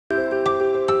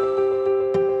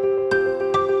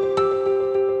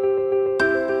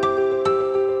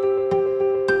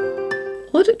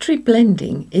Auditory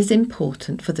blending is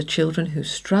important for the children who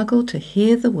struggle to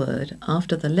hear the word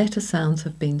after the letter sounds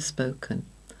have been spoken.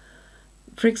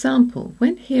 For example,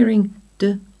 when hearing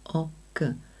d or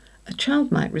g, a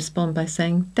child might respond by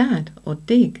saying dad or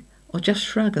dig, or just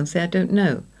shrug and say I don't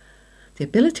know. The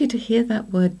ability to hear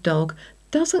that word dog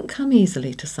doesn't come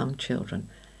easily to some children.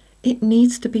 It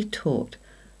needs to be taught,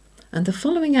 and the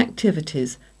following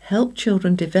activities help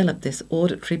children develop this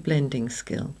auditory blending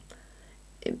skill.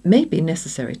 It may be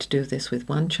necessary to do this with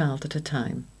one child at a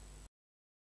time.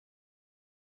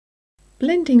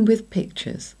 Blending with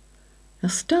pictures. Now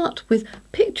start with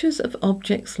pictures of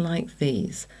objects like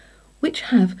these, which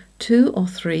have 2 or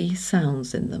 3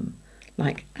 sounds in them,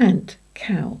 like ant,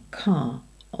 cow, car,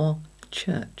 or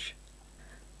church.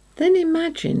 Then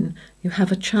imagine you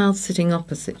have a child sitting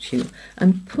opposite you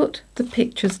and put the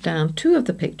pictures down, 2 of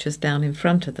the pictures down in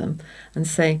front of them, and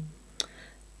say,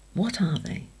 what are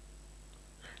they?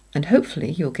 And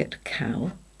hopefully you'll get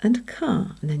cow and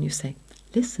car. And then you say,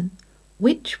 listen,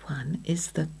 which one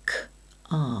is the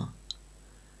k-r?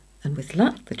 And with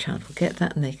luck, the child will get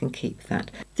that and they can keep that.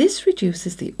 This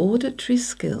reduces the auditory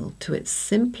skill to its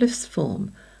simplest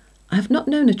form. I have not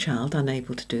known a child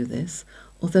unable to do this,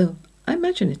 although I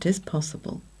imagine it is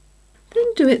possible.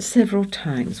 Then do it several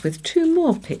times with 2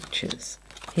 more pictures.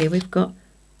 Here we've got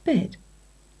bed,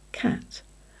 cat.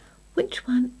 Which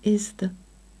one is the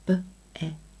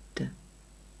b-e-d?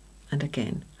 And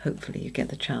again, hopefully you get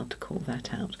the child to call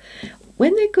that out.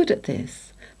 When they're good at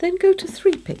this, then go to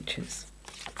 3 pictures.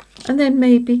 And then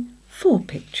maybe 4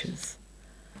 pictures.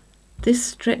 This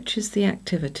stretches the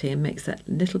activity and makes that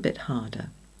a little bit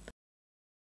harder.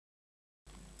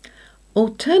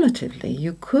 Alternatively,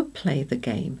 you could play the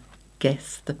game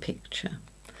Guess the Picture.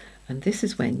 And this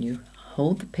is when you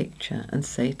hold the picture and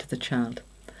say to the child,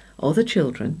 or the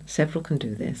children, several can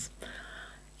do this,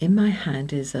 in my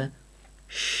hand is a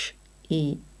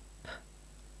sheep.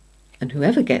 And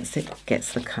whoever gets it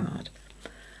gets the card.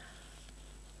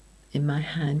 In my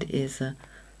hand is a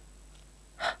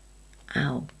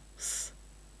house.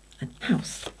 And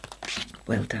house.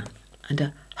 Well done. And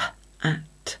a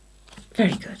at.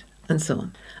 Very good. And so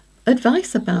on.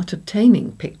 Advice about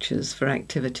obtaining pictures for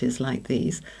activities like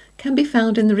these can be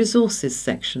found in the resources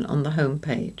section on the home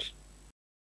page.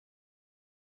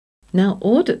 Now,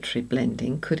 auditory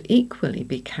blending could equally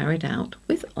be carried out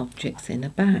with objects in a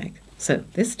bag. So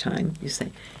this time you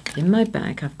say, in my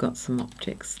bag I've got some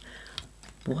objects.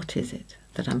 What is it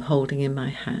that I'm holding in my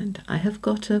hand? I have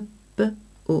got a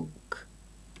book.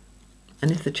 And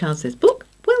if the child says book,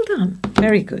 well done,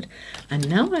 very good. And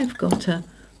now I've got a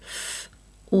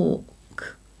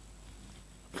fork.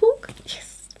 Fork,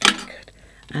 yes, very good.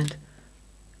 And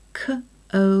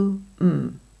comb,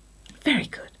 very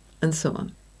good, and so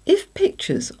on. If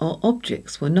pictures or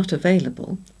objects were not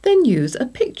available, then use a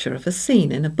picture of a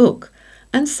scene in a book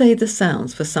and say the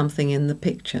sounds for something in the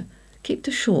picture. Keep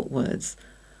to short words.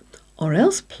 Or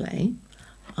else play,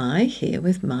 I hear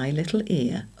with my little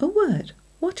ear a word.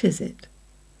 What is it?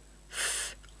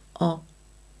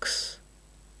 Ox.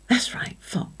 That's right,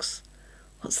 fox.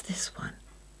 What's this one?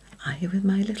 I hear with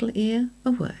my little ear a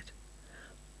word.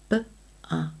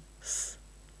 Bus.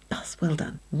 Bus, well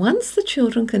done. Once the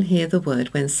children can hear the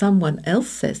word when someone else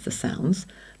says the sounds,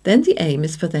 then the aim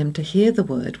is for them to hear the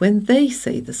word when they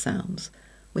say the sounds,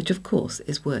 which of course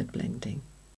is word blending.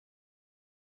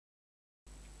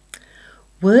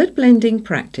 Word blending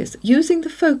practice using the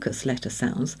focus letter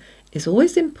sounds is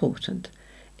always important.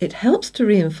 It helps to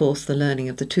reinforce the learning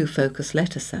of the 2 focus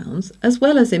letter sounds as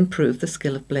well as improve the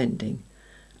skill of blending.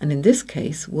 And in this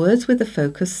case, words with the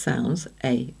focus sounds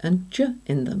A and J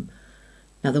in them.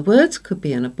 Now the words could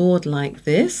be on a board like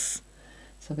this.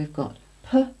 So we've got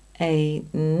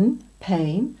p-a-n,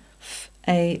 pain,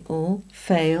 f-a-l,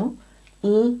 fail,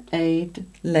 l-aid,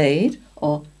 laid,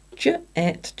 or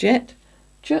j-et, jet,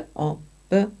 j-ob,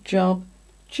 job,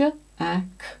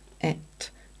 j-ac-et,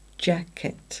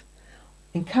 jacket.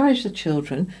 Encourage the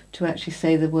children to actually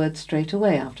say the word straight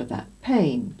away after that.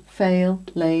 Pain, fail,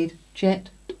 laid, jet,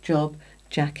 job,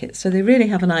 jacket. So they really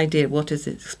have an idea of what is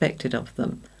expected of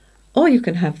them. Or you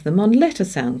can have them on letter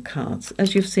sound cards,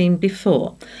 as you've seen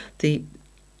before. The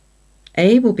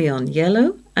A will be on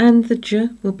yellow and the J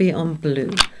will be on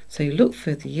blue. So you look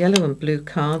for the yellow and blue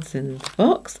cards in the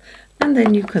box, and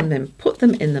then you can then put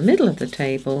them in the middle of the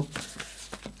table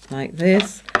like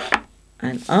this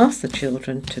and ask the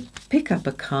children to pick up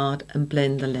a card and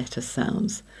blend the letter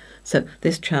sounds. So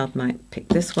this child might pick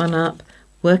this one up,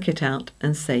 work it out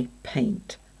and say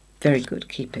paint. Very good,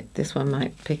 keep it. This one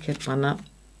might pick it one up,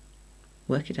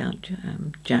 work it out,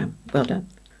 jam. Well done.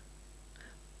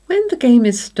 When the game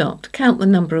is stopped, count the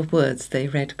number of words they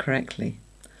read correctly.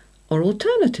 Or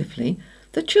alternatively,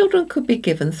 the children could be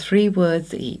given 3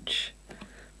 words each.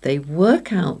 They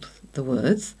work out the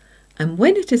words, and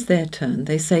when it is their turn,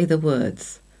 they say the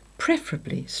words,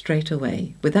 preferably straight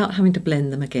away, without having to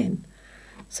blend them again.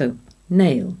 So,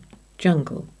 nail,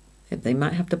 jungle. They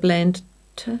might have to blend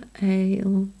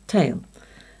tail,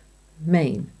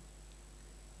 main,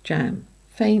 jam,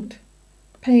 faint,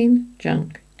 pain,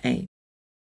 junk, a.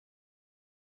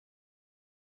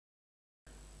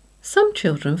 Some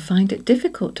children find it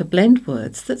difficult to blend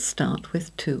words that start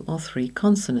with 2 or 3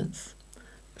 consonants,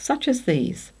 such as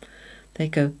these. They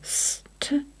go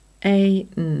st, a,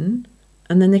 n,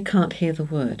 and then they can't hear the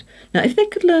word. Now, if they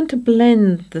could learn to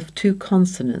blend the 2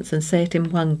 consonants and say it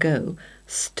in one go,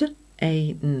 st,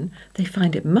 a, n, they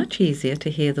find it much easier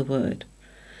to hear the word.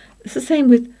 It's the same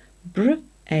with br,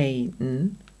 a,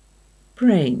 n.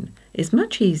 Brain is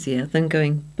much easier than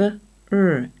going b,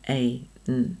 r, a,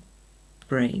 n.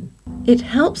 Brain. It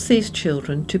helps these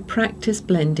children to practice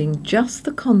blending just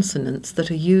the consonants that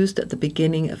are used at the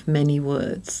beginning of many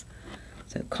words.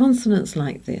 So consonants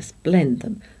like this, blend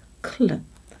them. Kl,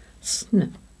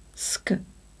 sn, sk,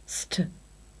 st,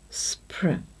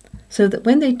 spr. So that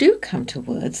when they do come to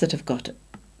words that have got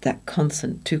that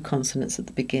consonant, 2 consonants at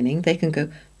the beginning, they can go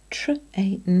tr,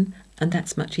 a, n, and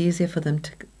that's much easier for them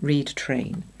to read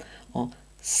train. Or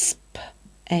sp,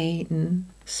 a, n,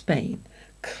 Spain.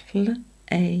 Cl,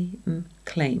 a, m,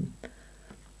 claim.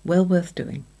 Well worth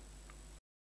doing.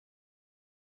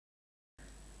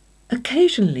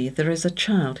 Occasionally there is a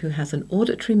child who has an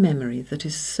auditory memory that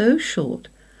is so short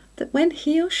that when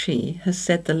he or she has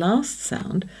said the last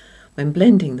sound, when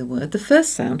blending the word, the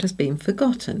first sound has been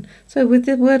forgotten. So with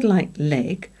the word like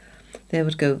leg, they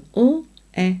would go ul,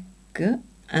 e, g,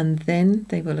 and then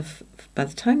they will have, by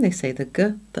the time they say the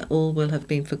g, the ul will have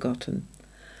been forgotten.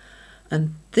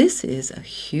 And this is a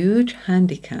huge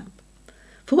handicap.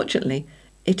 Fortunately,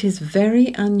 it is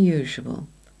very unusual.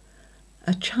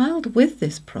 A child with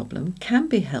this problem can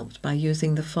be helped by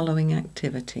using the following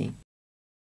activity.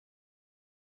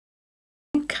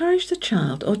 Encourage the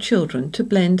child or children to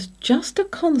blend just a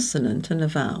consonant and a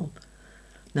vowel.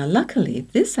 Now, luckily,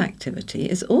 this activity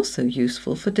is also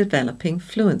useful for developing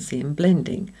fluency in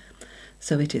blending,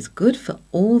 so it is good for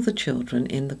all the children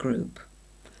in the group.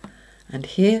 And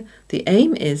here the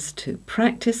aim is to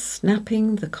practice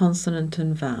snapping the consonant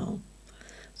and vowel.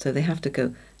 So they have to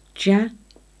go ja,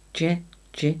 je,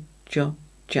 j, jo,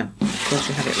 ja. Of course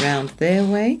you have it round their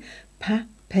way. Pa,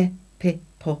 pe, pi,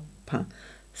 po, pa.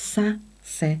 Sa,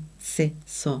 se, si,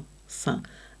 so, sa.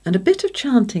 And a bit of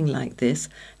chanting like this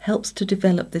helps to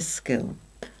develop this skill.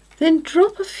 Then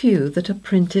drop a few that are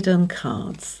printed on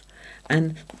cards.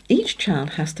 And each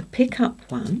child has to pick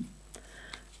up one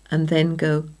and then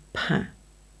go pa.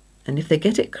 And if they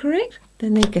get it correct,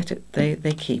 then they get it,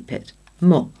 they keep it.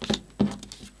 Mo.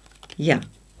 Ya.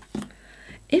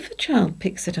 If a child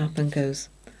picks it up and goes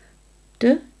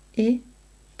d, I,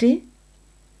 di,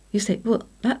 you say, well,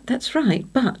 that's right,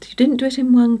 but you didn't do it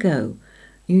in one go.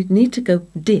 You need to go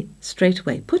di straight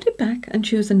away. Put it back and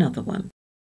choose another one.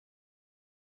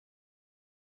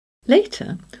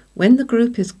 Later, when the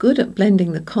group is good at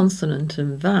blending the consonant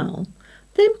and vowel,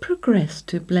 then progress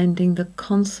to blending the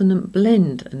consonant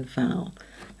blend and vowel.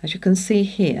 As you can see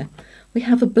here, we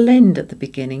have a blend at the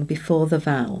beginning before the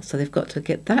vowel, so they've got to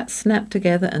get that snapped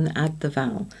together and add the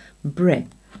vowel. Bre,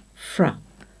 fra,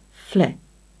 fle,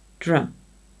 dra,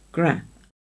 gra.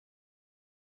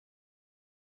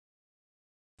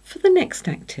 For the next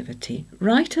activity,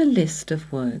 write a list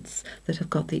of words that have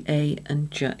got the A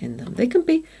and J in them. They can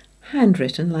be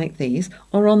handwritten like these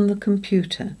or on the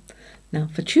computer. Now,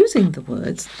 for choosing the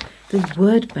words, the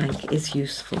word bank is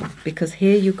useful because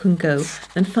here you can go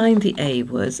and find the A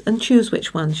words and choose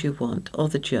which ones you want, or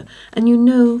the J. And you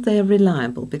know they are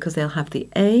reliable because they'll have the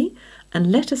A and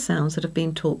letter sounds that have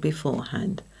been taught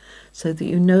beforehand, so that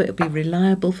you know it'll be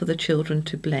reliable for the children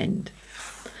to blend.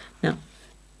 Now,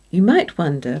 you might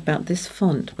wonder about this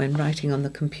font when writing on the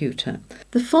computer.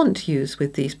 The font used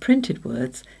with these printed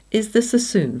words is the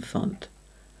Sassoon font.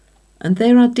 And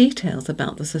there are details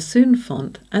about the Sassoon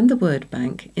font and the word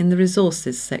bank in the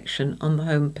resources section on the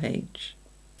home page.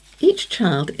 Each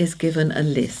child is given a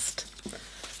list,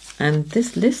 and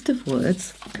this list of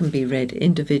words can be read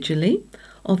individually,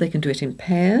 or they can do it in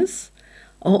pairs,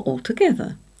 or all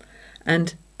together.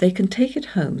 And they can take it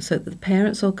home so that the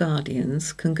parents or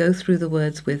guardians can go through the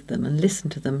words with them and listen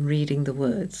to them reading the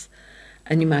words.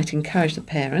 And you might encourage the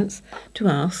parents to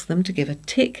ask them to give a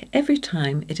tick every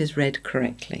time it is read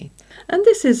correctly. And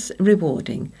this is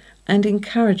rewarding and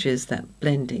encourages that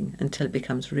blending until it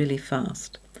becomes really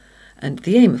fast. And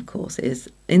the aim, of course, is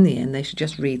in the end they should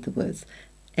just read the words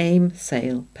aim,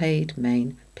 sail, paid,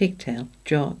 main, pigtail,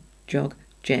 jog, jog,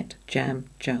 jet, jam,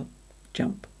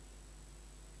 jump.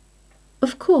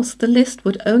 Of course, the list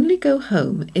would only go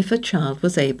home if a child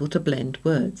was able to blend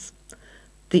words.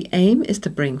 The aim is to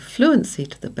bring fluency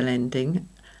to the blending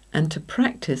and to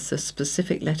practice the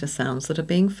specific letter sounds that are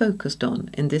being focused on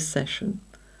in this session.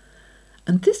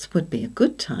 And this would be a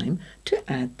good time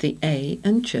to add the A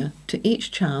and J to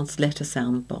each child's letter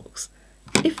sound box,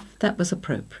 if that was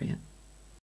appropriate.